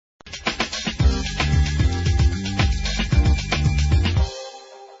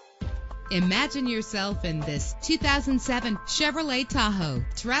Imagine yourself in this 2007 Chevrolet Tahoe.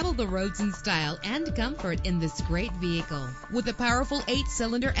 Travel the roads in style and comfort in this great vehicle. With a powerful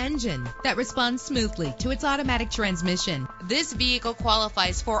 8-cylinder engine that responds smoothly to its automatic transmission. This vehicle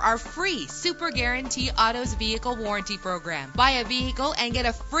qualifies for our free Super Guarantee Autos Vehicle Warranty Program. Buy a vehicle and get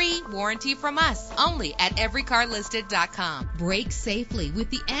a free warranty from us only at everycarlisted.com. Brake safely with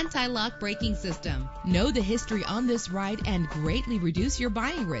the anti-lock braking system. Know the history on this ride and greatly reduce your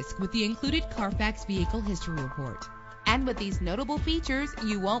buying risk with the included Carfax Vehicle History Report. And with these notable features,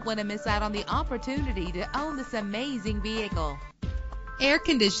 you won't want to miss out on the opportunity to own this amazing vehicle. Air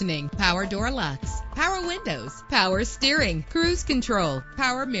conditioning, power door locks, power windows, power steering, cruise control,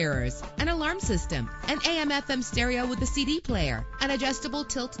 power mirrors, an alarm system, an AM/FM stereo with a CD player, an adjustable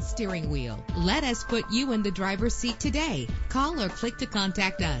tilt steering wheel. Let us put you in the driver's seat today. Call or click to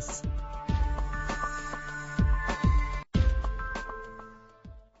contact us.